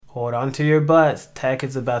Hold on to your butts. Tech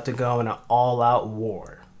is about to go in an all-out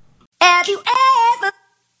war. Have you ever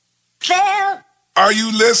felt? Are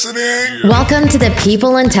you listening? Welcome to the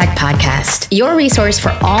People in Tech Podcast, your resource for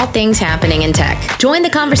all things happening in tech. Join the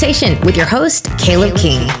conversation with your host, Caleb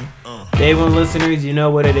King. Day one listeners, you know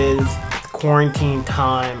what it is. It's quarantine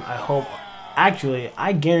time.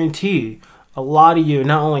 I guarantee a lot of you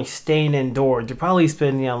not only staying indoors, you're probably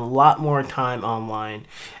spending a lot more time online.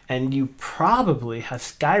 And you probably have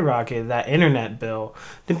skyrocketed that internet bill,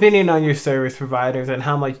 depending on your service providers and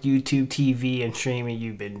how much YouTube TV and streaming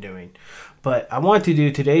you've been doing. But I want to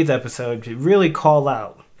do today's episode to really call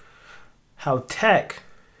out how tech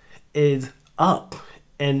is up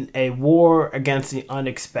in a war against the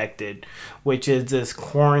unexpected, which is this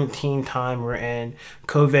quarantine time we're in,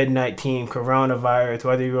 COVID-19, coronavirus,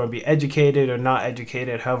 whether you want to be educated or not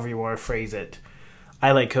educated, however you want to phrase it.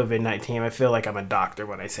 I like COVID-19. I feel like I'm a doctor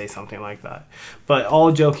when I say something like that. But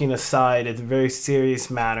all joking aside, it's a very serious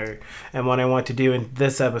matter. And what I want to do in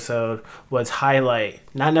this episode was highlight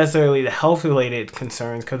not necessarily the health-related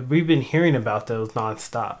concerns, because we've been hearing about those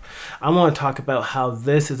nonstop. I want to talk about how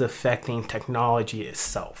this is affecting technology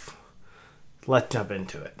itself. Let's jump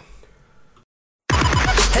into it.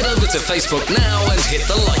 Head over to Facebook now and hit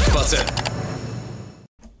the like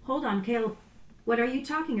button. Hold on, Caleb. What are you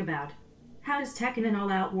talking about? How is tech in an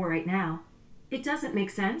all-out war right now? It doesn't make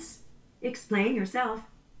sense. Explain yourself.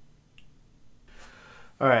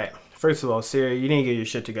 Alright, first of all, Siri, you need to get your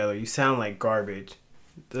shit together. You sound like garbage.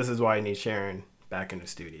 This is why I need Sharon back in the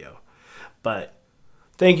studio. But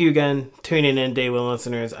thank you again, tuning in, Day One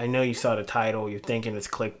listeners. I know you saw the title. You're thinking it's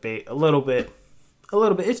clickbait. A little bit.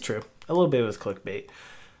 It's true. A little bit was clickbait.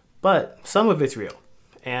 But some of it's real.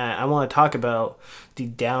 And I want to talk about the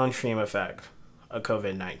downstream effect of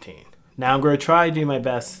COVID-19. Now I'm going to try to do my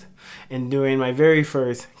best in doing my very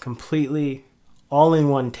first completely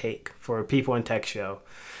all-in-one take for a People in Tech show.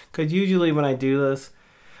 Because usually when I do this,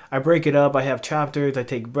 I break it up, I have chapters, I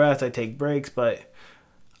take breaths, I take breaks, but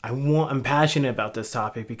I'm passionate about this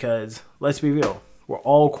topic because, let's be real, we're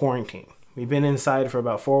all quarantined. We've been inside for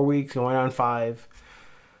about 4 weeks, going on 5.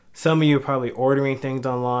 Some of you are probably ordering things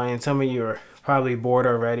online, some of you are probably bored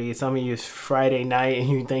already, some of you it's Friday night and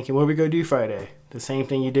you're thinking, what are we going to do Friday? The same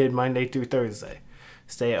thing you did Monday through Thursday.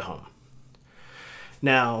 Stay at home.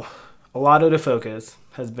 Now, a lot of the focus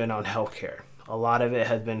has been on healthcare. A lot of it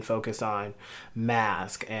has been focused on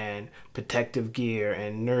masks and protective gear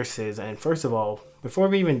and nurses. And first of all, before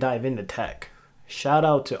we even dive into tech, shout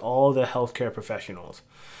out to all the healthcare professionals.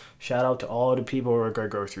 Shout out to all the people who work at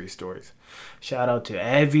grocery stores. Shout out to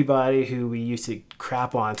everybody who we used to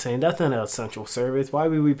crap on saying that's not an essential service. Why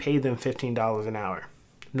would we pay them $15 an hour?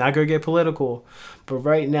 Not going to get political, but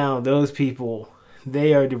right now, those people,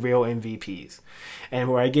 they are the real MVPs. And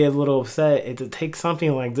where I get a little upset is it takes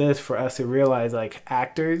something like this for us to realize, like,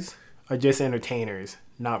 actors are just entertainers,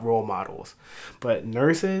 not role models. But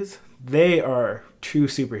nurses, they are true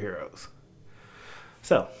superheroes.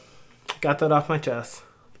 So, got that off my chest.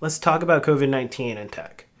 Let's talk about COVID-19 and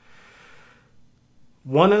tech.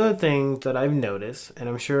 One of the things that I've noticed, and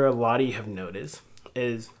I'm sure a lot of you have noticed,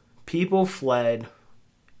 is people fled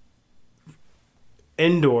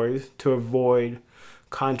indoors to avoid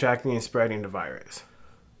contracting and spreading the virus.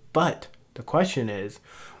 But the question is,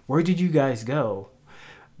 where did you guys go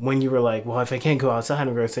when you were like, well, if I can't go outside,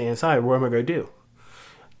 I'm going to stay inside. What am I going to do?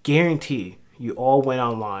 Guarantee you all went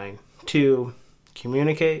online to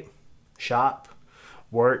communicate, shop,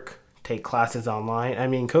 work, take classes online. I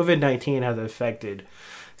mean, COVID-19 has affected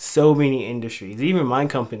so many industries, even my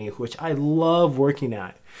company, which I love working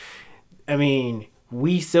at. I mean,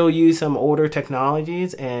 we still use some older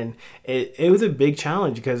technologies, and it was a big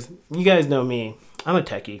challenge because you guys know me. I'm a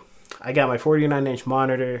techie. I got my 49-inch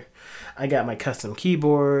monitor. I got my custom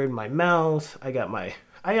keyboard, my mouse. I got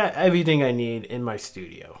everything I need in my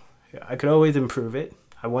studio. I could always improve it.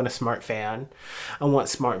 I want a smart fan. I want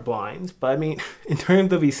smart blinds. But I mean, in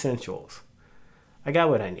terms of essentials, I got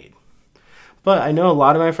what I need. But I know a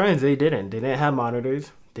lot of my friends, they didn't. They didn't have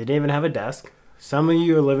monitors. They didn't even have a desk. Some of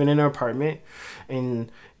you are living in an apartment,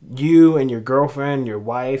 and you and your girlfriend, your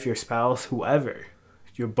wife, your spouse, whoever,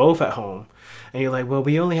 you're both at home. And you're like, well,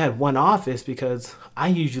 we only had one office because I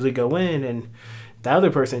usually go in and the other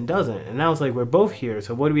person doesn't. And now it's like, we're both here,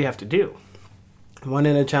 so what do we have to do? One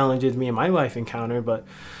of the challenges me and my wife encountered, but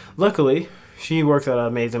luckily, she works at an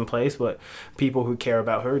amazing place, but people who care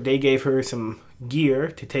about her, they gave her some gear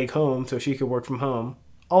to take home so she could work from home.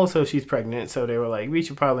 Also, she's pregnant, so they were like, we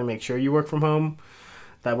should probably make sure you work from home.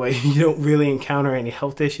 That way you don't really encounter any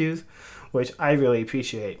health issues, which I really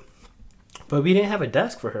appreciate. But we didn't have a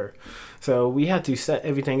desk for her. So we had to set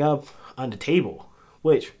everything up on the table,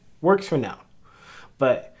 which works for now.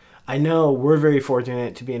 But I know we're very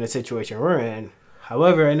fortunate to be in a situation we're in.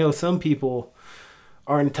 However, I know some people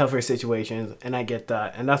are in tougher situations, and I get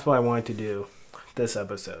that. And that's why I wanted to do this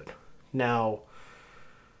episode. Now,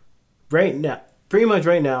 pretty much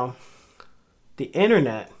right now, the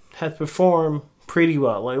internet has performed pretty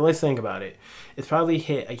well. Like, let's think about it. It's probably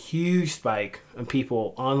hit a huge spike of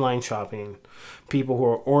people online shopping, people who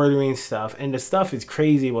are ordering stuff, and the stuff is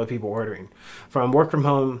crazy what people are ordering. From work from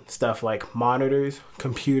home stuff like monitors,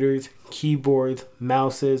 computers, keyboards,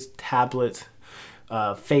 mouses, tablets,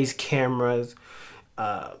 face cameras,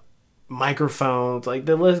 microphones, like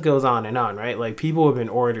the list goes on and on, right? Like people have been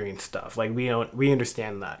ordering stuff. Like we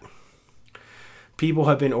understand that. People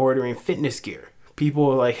have been ordering fitness gear.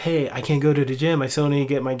 People are like, hey, I can't go to the gym. I still need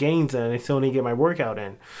to get my gains in. I still need to get my workout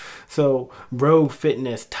in. So Rogue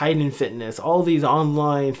Fitness, Titan Fitness, all these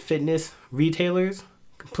online fitness retailers,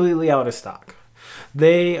 completely out of stock.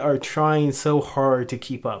 They are trying so hard to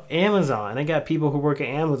keep up. Amazon, I got people who work at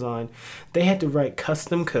Amazon, they had to write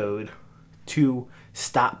custom code to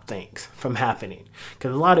stop things from happening.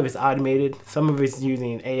 Because a lot of it's automated. Some of it's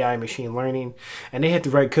using AI machine learning. And they had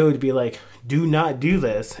to write code to be like, do not do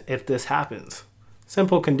this if this happens.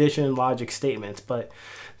 Simple condition logic statements, but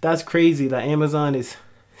that's crazy that Amazon is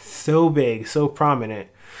so big, so prominent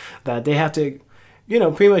that they have to,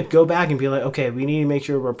 pretty much go back and be like, okay, we need to make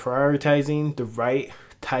sure we're prioritizing the right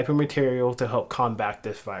type of material to help combat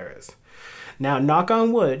this virus. Now, knock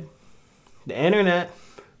on wood, the internet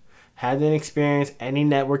hasn't experienced any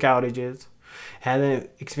network outages, hasn't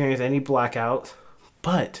experienced any blackouts,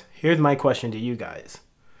 but here's my question to you guys.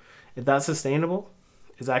 Is that sustainable?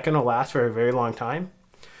 Is that going to last for a very long time?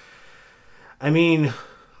 I mean,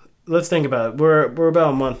 let's think about it. We're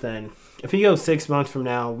about a month in. If you go 6 months from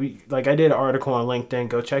now, I did an article on LinkedIn.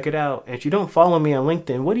 Go check it out. And if you don't follow me on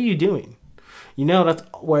LinkedIn, what are you doing? That's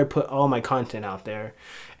where I put all my content out there.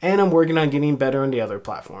 And I'm working on getting better on the other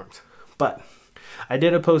platforms. But I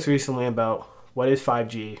did a post recently about what is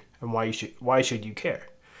 5G and why should you care.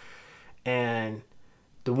 And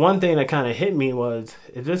the one thing that kind of hit me was,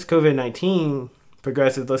 if this COVID-19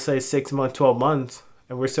 progresses, let's say 6 months, 12 months,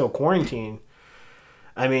 and we're still quarantined,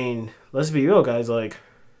 I mean, let's be real, guys, like,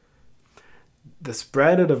 the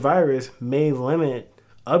spread of the virus may limit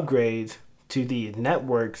upgrades to the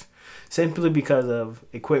networks simply because of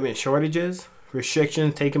equipment shortages,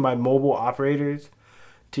 restrictions taken by mobile operators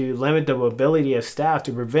to limit the mobility of staff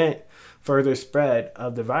to prevent further spread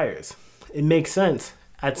of the virus. It makes sense.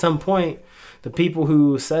 At some point, the people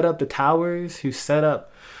who set up the towers, who set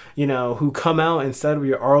up, who come out and set up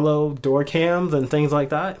your Arlo door cams and things like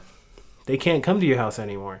that, they can't come to your house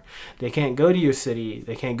anymore. They can't go to your city.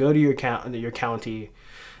 They can't go to your county,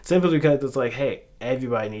 simply because it's like, hey,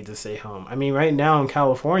 everybody needs to stay home. I mean, right now in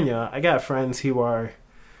California, I got friends who are,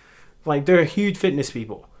 they're huge fitness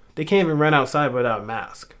people. They can't even run outside without a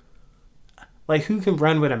mask. Like, who can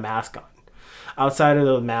run with a mask on? Outside of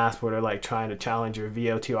those masks where they're, trying to challenge your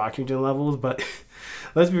VO2 oxygen levels. But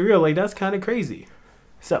let's be real, that's kind of crazy.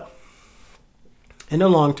 So, in the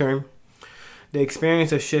long term, the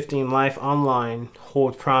experience of shifting life online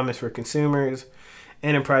holds promise for consumers,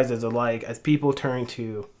 enterprises alike, as people turn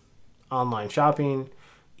to online shopping,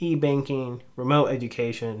 e-banking, remote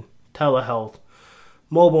education, telehealth,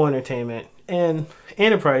 mobile entertainment, and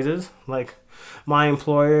enterprises like my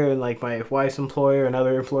employer and my wife's employer and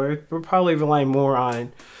other employers will probably rely more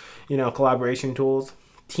on, collaboration tools,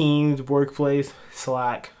 Teams, Workplace,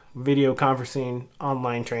 Slack, video conferencing,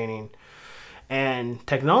 online training, and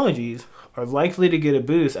technologies are likely to get a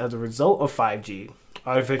boost as a result of 5G,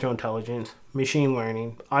 artificial intelligence, machine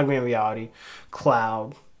learning, augmented reality,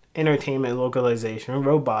 cloud, entertainment localization,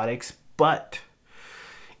 robotics. But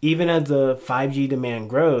even as the 5G demand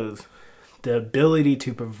grows, the ability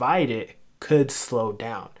to provide it could slow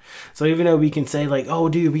down. So even though we can say oh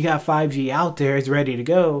dude, we got 5G out there, it's ready to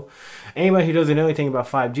go, anybody who doesn't know anything about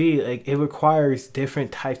 5G, it requires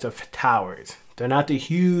different types of towers. They're not the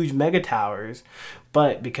huge mega towers,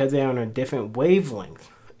 but because they're on a different wavelength.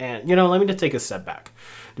 And let me just take a step back.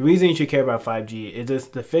 The reason you should care about 5G is it's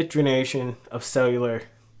the 5th generation of cellular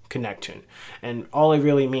connection. And all it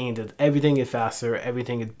really means is everything is faster,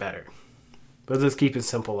 everything is better. Let's just keep it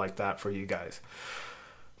simple like that for you guys.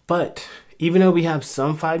 But even though we have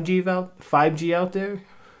some 5G out there,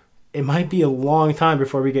 it might be a long time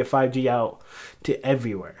before we get 5G out to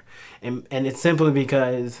everywhere. And it's simply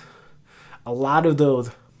because a lot of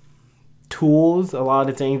those tools, a lot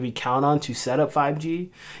of things we count on to set up 5G,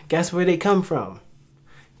 guess where they come from?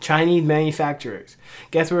 Chinese manufacturers.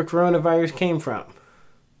 Guess where coronavirus came from?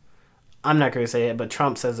 I'm not going to say it, but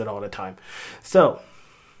Trump says it all the time. So,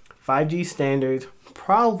 5G standards,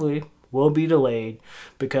 probably will be delayed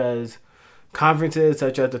because conferences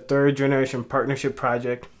such as the Third Generation Partnership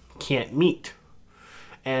Project can't meet.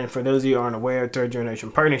 And for those of you who aren't aware, Third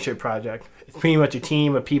Generation Partnership Project, it's pretty much a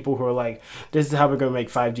team of people who are like, this is how we're going to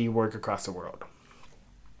make 5G work across the world.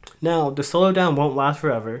 Now, the slowdown won't last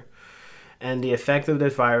forever, and the effect of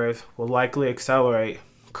this virus will likely accelerate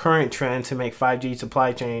current trends to make 5G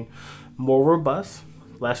supply chain more robust,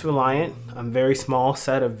 less reliant on a very small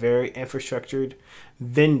set of very infrastructured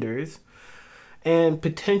vendors, and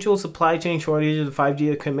potential supply chain shortages of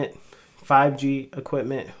 5G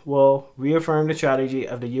equipment will reaffirm the strategy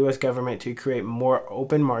of the U.S. government to create more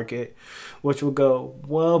open market, which will go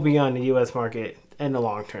well beyond the U.S. market in the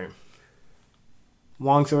long term.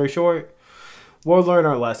 Long story short, we'll learn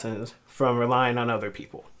our lessons from relying on other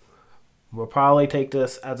people. We'll probably take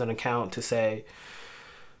this as an account to say,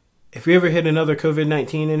 if we ever hit another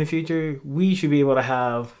COVID-19 in the future, we should be able to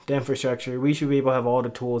have the infrastructure. We should be able to have all the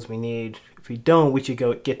tools we need. If we don't, we should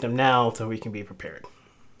go get them now so we can be prepared.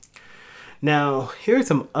 Now, here's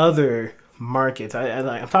some other markets.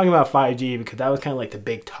 I'm talking about 5G because that was kind of like the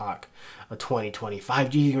big talk of 2020.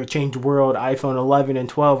 5G is going to change the world. iPhone 11 and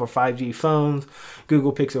 12 are 5G phones.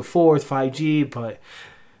 Google Pixel 4 is 5G, but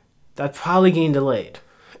that's probably getting delayed.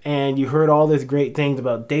 And you heard all these great things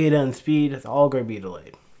about data and speed. It's all going to be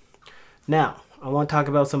delayed. Now, I want to talk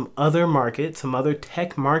about some other markets, some other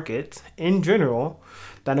tech markets in general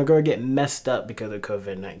that are going to get messed up because of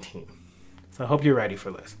COVID-19. So I hope you're ready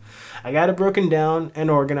for this. I got it broken down and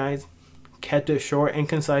organized, kept it short and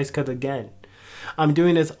concise because, again, I'm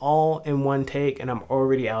doing this all in one take and I'm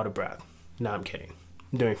already out of breath. No, I'm kidding.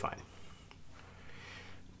 I'm doing fine.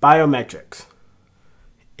 Biometrics.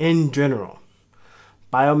 In general,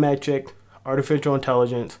 biometric, artificial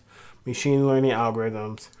intelligence, machine learning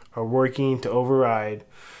algorithms are working to override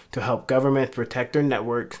to help governments protect their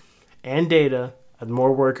networks and data as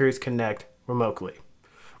more workers connect remotely.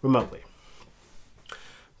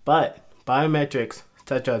 But biometrics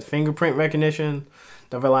such as fingerprint recognition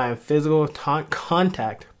that rely on physical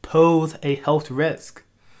contact pose a health risk.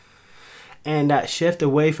 And that shift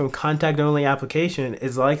away from contact-only application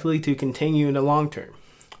is likely to continue in the long term.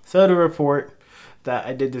 So the report that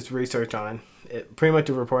I did this research on, pretty much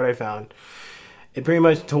a report I found, it pretty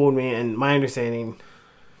much told me, in my understanding,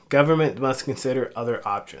 government must consider other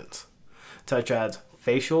options, such as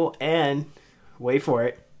facial and, wait for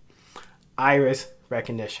it, iris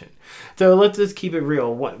recognition. So let's just keep it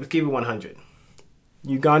real. Let's keep it 100.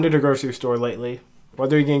 You've gone to the grocery store lately,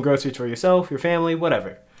 whether you're getting groceries for yourself, your family,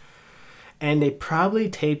 whatever. And they probably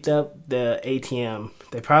taped up the ATM.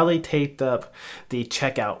 They probably taped up the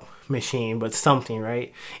checkout machine with something,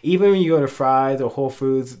 right? Even when you go to Fry's or Whole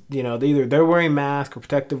Foods, they're wearing masks or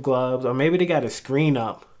protective gloves, or maybe they got a screen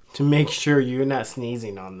up to make sure you're not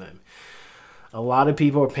sneezing on them. A lot of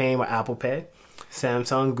people are paying with Apple Pay,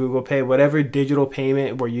 Samsung, Google Pay, whatever digital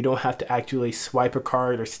payment where you don't have to actually swipe a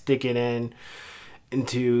card or stick it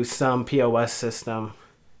into some POS system.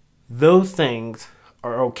 Those things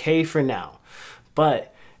are okay for now.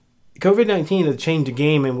 But COVID-19 has changed the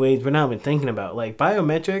game in ways we're not even thinking about. Like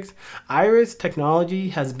biometrics, iris technology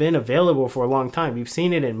has been available for a long time. We've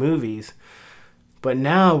seen it in movies. But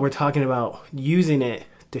now we're talking about using it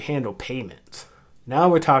to handle payments. Now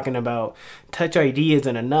we're talking about Touch ID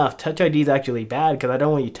isn't enough. Touch ID is actually bad because I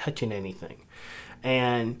don't want you touching anything.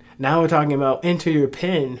 And now we're talking about enter your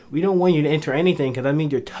PIN. We don't want you to enter anything because that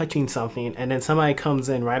means you're touching something and then somebody comes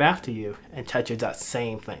in right after you and touches that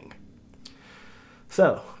same thing.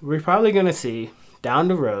 So we're probably going to see down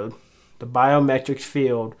the road the biometrics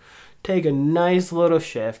field take a nice little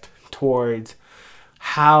shift towards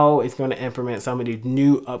how it's going to implement some of these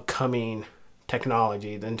new upcoming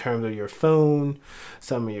technologies in terms of your phone,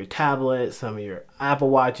 some of your tablets, some of your Apple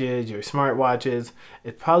Watches, your smartwatches.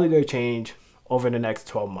 It's probably going to change over the next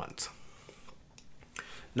 12 months.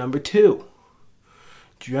 Number 2,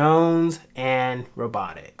 drones and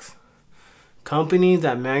robotics. Companies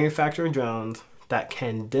that manufacture drones that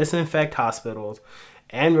can disinfect hospitals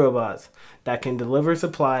and robots that can deliver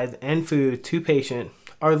supplies and food to patients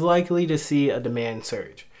are likely to see a demand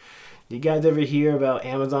surge. Do you guys ever hear about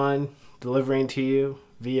Amazon delivering to you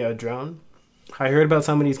via a drone? I heard about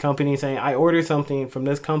some of these companies saying, I ordered something from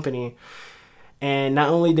this company, and not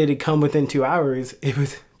only did it come within 2 hours, it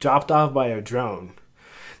was dropped off by a drone.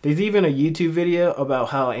 There's even a YouTube video about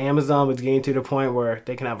how Amazon was getting to the point where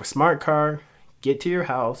they can have a smart car, get to your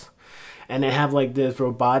house, and then have like this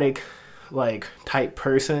robotic type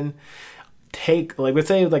person take, let's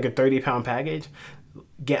say it's like a 30-pound package,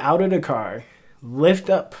 get out of the car, lift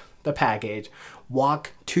up the package,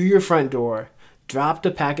 walk to your front door, drop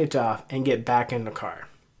the package off, and get back in the car.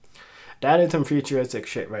 That is some futuristic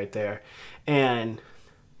shit right there. And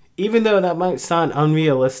even though that might sound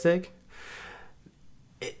unrealistic,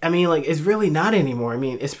 I mean, like, it's really not anymore. I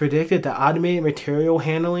mean, it's predicted the automated material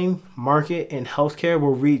handling market in healthcare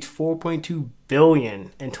will reach $4.2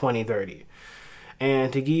 billion in 2030.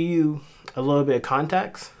 And to give you a little bit of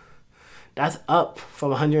context, that's up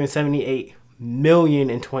from 178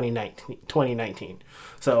 million in 2019.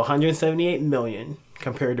 So 178 million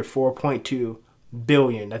compared to 4.2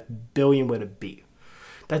 billion. That's billion with a B.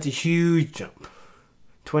 That's a huge jump.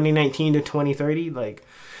 2019 to 2030, like,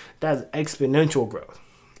 that's exponential growth.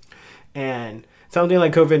 And something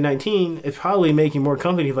like COVID-19 is probably making more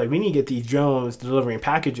companies like, we need to get these drones delivering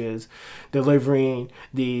packages, delivering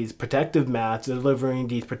these protective masks, delivering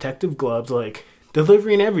these protective gloves, like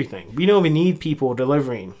delivering everything. We don't even need people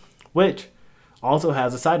delivering, which also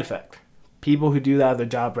has a side effect. People who do that as a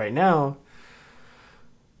job right now,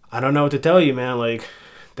 I don't know what to tell you, man. Like,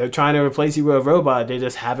 they're trying to replace you with a robot. They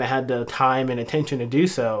just haven't had the time and attention to do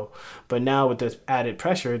so. But now with this added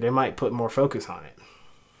pressure, they might put more focus on it.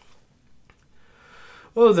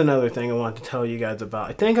 What was another thing I wanted to tell you guys about?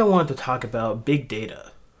 I think I want to talk about big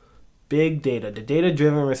data. Big data. The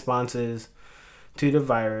data-driven responses to the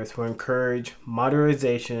virus will encourage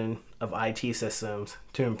modernization of IT systems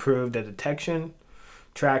to improve the detection,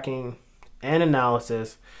 tracking, and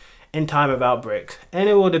analysis in time of outbreaks. And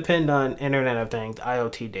it will depend on Internet of Things,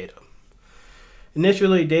 IoT data.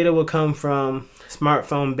 Initially, data will come from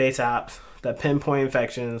smartphone-based apps that pinpoint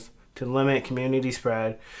infections to limit community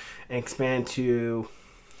spread and expand to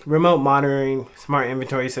remote monitoring, smart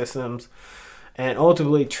inventory systems, and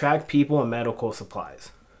ultimately track people and medical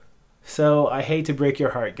supplies. So I hate to break your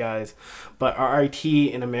heart, guys, but our IT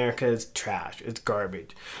in America is trash. It's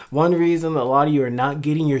garbage. One reason a lot of you are not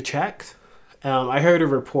getting your checks, I heard a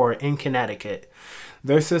report in Connecticut.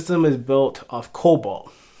 Their system is built off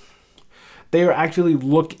COBOL. They are actually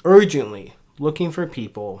urgently looking for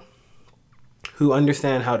people who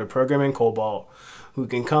understand how to program in COBOL, who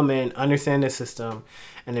can come in, understand the system,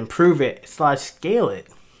 and improve it / scale it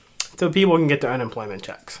so people can get their unemployment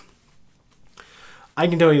checks. I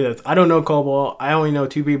can tell you this. I don't know COBOL. I only know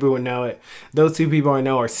 2 people who know it. Those 2 people I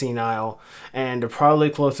know are senile, and they're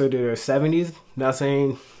probably closer to their 70s. Not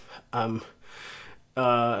saying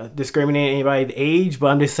discriminating anybody's age, but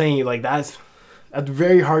I'm just saying, like, that's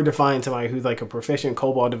very hard to find somebody who's like a proficient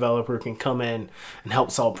COBOL developer who can come in and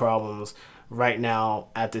help solve problems right now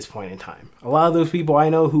at this point in time. A lot of those people I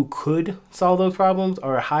know who could solve those problems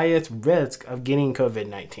are at highest risk of getting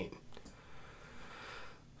COVID-19.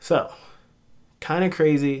 So, kind of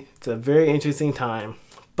crazy. It's a very interesting time.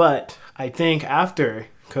 But I think after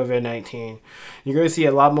COVID-19, you're going to see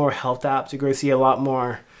a lot more health apps. You're going to see a lot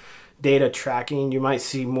more data tracking. You might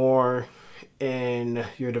see more in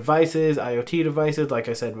your devices, IoT devices, like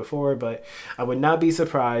I said before. But I would not be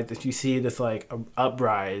surprised if you see this like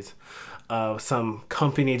uprise of some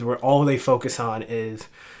companies where all they focus on is,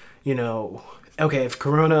 you know, okay, if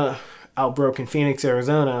Corona outbroke in Phoenix,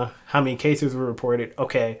 Arizona, how many cases were reported?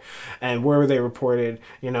 Okay, and where were they reported?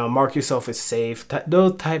 You know, mark yourself as safe.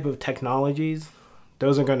 Those type of technologies,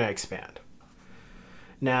 those are going to expand.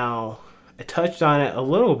 Now, I touched on it a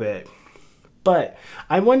little bit, but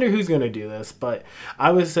I wonder who's going to do this. But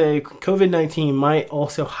I would say COVID-19 might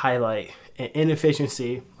also highlight an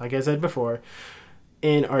inefficiency, like I said before,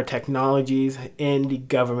 in our technologies in the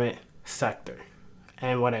government sector.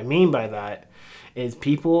 And what I mean by that is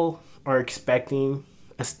people are expecting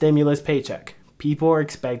a stimulus paycheck. People are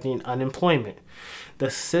expecting unemployment. The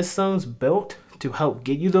systems built to help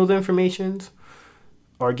get you those informations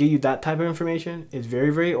or give you that type of information is very,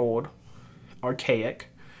 very old, archaic,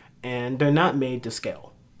 and they're not made to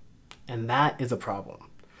scale. And that is a problem.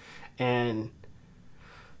 And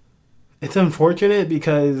it's unfortunate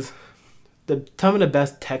because some of the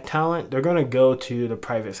best tech talent, they're going to go to the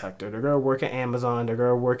private sector. They're going to work at Amazon. They're going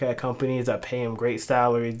to work at companies that pay them great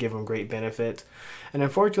salaries, give them great benefits. And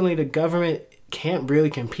unfortunately, the government can't really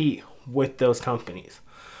compete with those companies.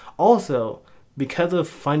 Also, because of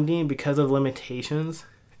funding, because of limitations,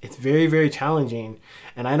 it's very, very challenging.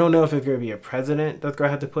 And I don't know if it's going to be a president that's going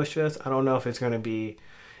to have to push this. I don't know if it's going to be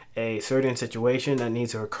a certain situation that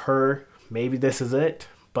needs to occur. Maybe this is it.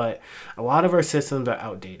 But a lot of our systems are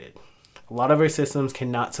outdated. A lot of our systems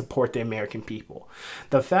cannot support the American people.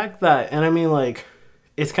 The fact that, and I mean, like,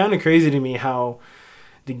 it's kind of crazy to me how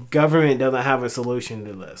the government doesn't have a solution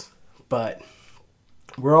to this. But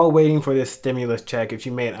we're all waiting for this stimulus check if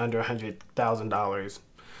you made under $100,000.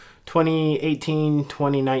 2018,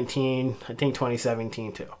 2019, I think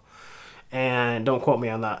 2017 too. And don't quote me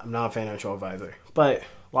on that. I'm not a financial advisor. But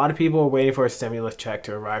a lot of people are waiting for a stimulus check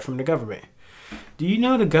to arrive from the government. Do you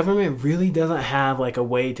know the government really doesn't have like a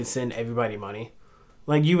way to send everybody money?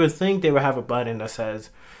 Like, you would think they would have a button that says,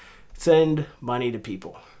 send money to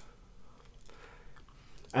people.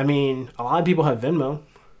 I mean, a lot of people have Venmo.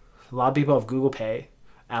 A lot of people have Google Pay,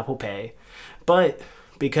 Apple Pay. But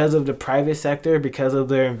because of the private sector, because of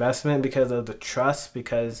their investment, because of the trust,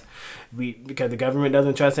 because the government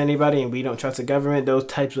doesn't trust anybody and we don't trust the government, those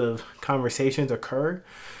types of conversations occur.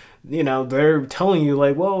 You know, they're telling you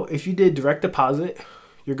like, well, if you did direct deposit,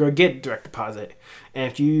 you're going to get direct deposit.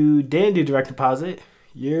 And if you didn't do direct deposit,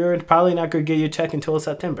 you're probably not going to get your check until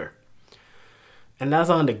September. And that's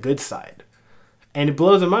on the good side. And it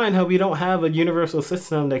blows my mind how we don't have a universal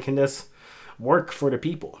system that can just work for the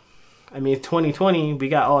people. I mean, 2020, we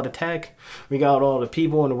got all the tech. We got all the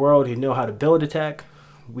people in the world who know how to build the tech.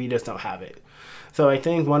 We just don't have it. So I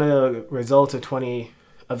think one of the results of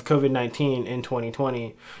COVID-19 in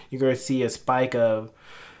 2020, you're going to see a spike of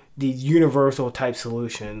these universal type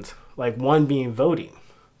solutions, like one being voting.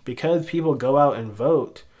 Because people go out and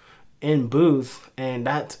vote in booths, and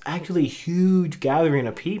that's actually a huge gathering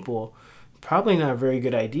of people, probably not a very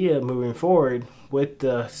good idea moving forward with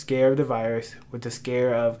the scare of the virus, with the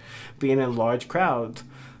scare of being in large crowds.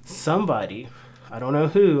 Somebody, I don't know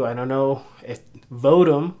who, I don't know if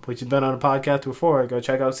Votum, which has been on a podcast before, go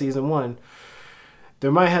check out season 1.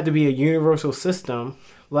 There might have to be a universal system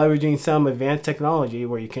leveraging some advanced technology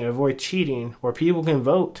where you can avoid cheating, where people can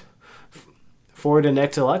vote for the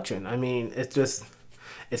next election. I mean, it's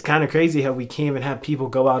kind of crazy how we can't even have people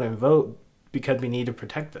go out and vote because we need to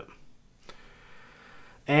protect them.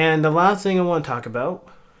 And the last thing I want to talk about,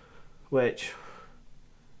 which,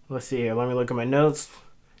 let's see here, let me look at my notes.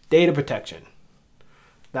 Data protection.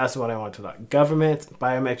 That's what I want to talk about. Governments,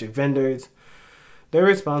 biometric vendors, they're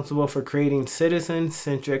responsible for creating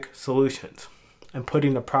citizen-centric solutions and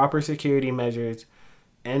putting the proper security measures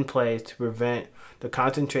in place to prevent the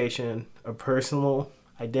concentration of personal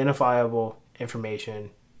identifiable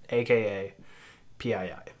information, aka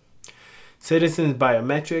PII. Citizens'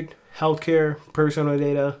 biometric, healthcare, personal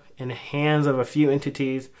data in the hands of a few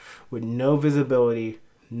entities with no visibility,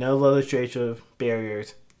 no legislative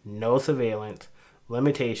barriers, no surveillance,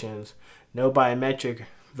 limitations, no biometric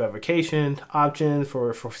verification options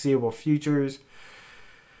for foreseeable futures.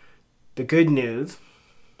 The good news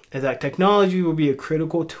is that technology will be a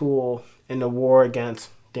critical tool in the war against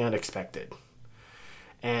the unexpected.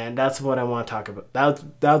 And that's what I want to talk about. That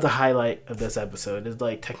was the highlight of this episode. Is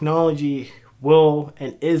like technology will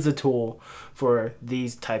and is a tool for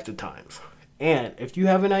these types of times. And if you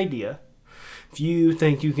have an idea, if you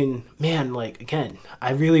think you can, again,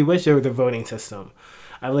 I really wish there was a voting system.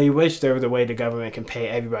 I really wish there was a way the government can pay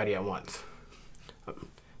everybody at once.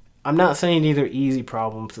 I'm not saying these are easy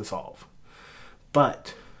problems to solve,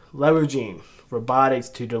 but leveraging robotics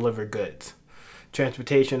to deliver goods,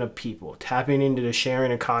 transportation of people, tapping into the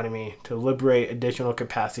sharing economy to liberate additional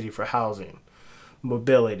capacity for housing,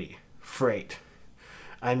 mobility, freight.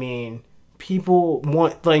 I mean, people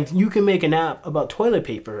want, you can make an app about toilet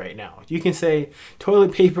paper right now. You can say,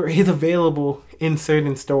 toilet paper is available in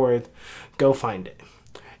certain stores, go find it.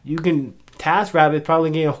 You can, TaskRabbit probably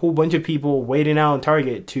getting a whole bunch of people waiting out on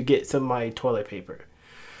Target to get some of my toilet paper.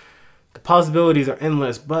 The possibilities are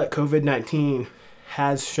endless, but COVID-19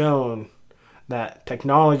 has shown that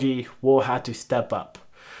technology will have to step up.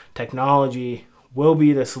 Technology will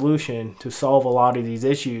be the solution to solve a lot of these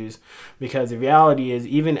issues, because the reality is,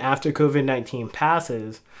 even after COVID-19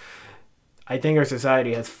 passes, I think our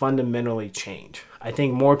society has fundamentally changed. I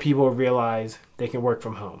think more people realize they can work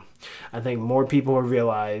from home. I think more people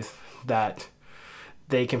realize that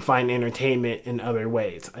they can find entertainment in other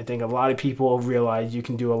ways. I think a lot of people realize you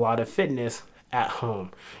can do a lot of fitness at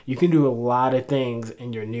home. You can do a lot of things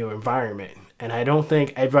in your new environment. And I don't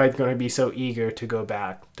think everybody's going to be so eager to go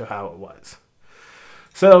back to how it was.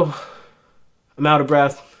 So, I'm out of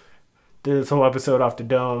breath. Did this whole episode off the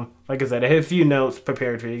dome. Like I said, I had a few notes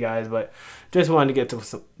prepared for you guys, but just wanted to get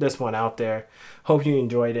to this one out there. Hope you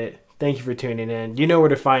enjoyed it. Thank you for tuning in. You know where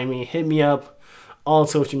to find me. Hit me up. All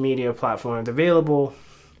social media platforms available.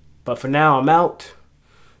 But for now, I'm out.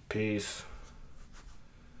 Peace.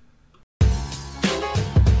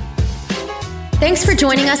 Thanks for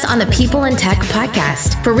joining us on the People in Tech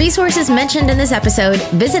podcast. For resources mentioned in this episode,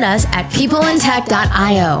 visit us at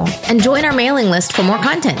peopleintech.io and join our mailing list for more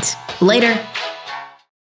content. Later.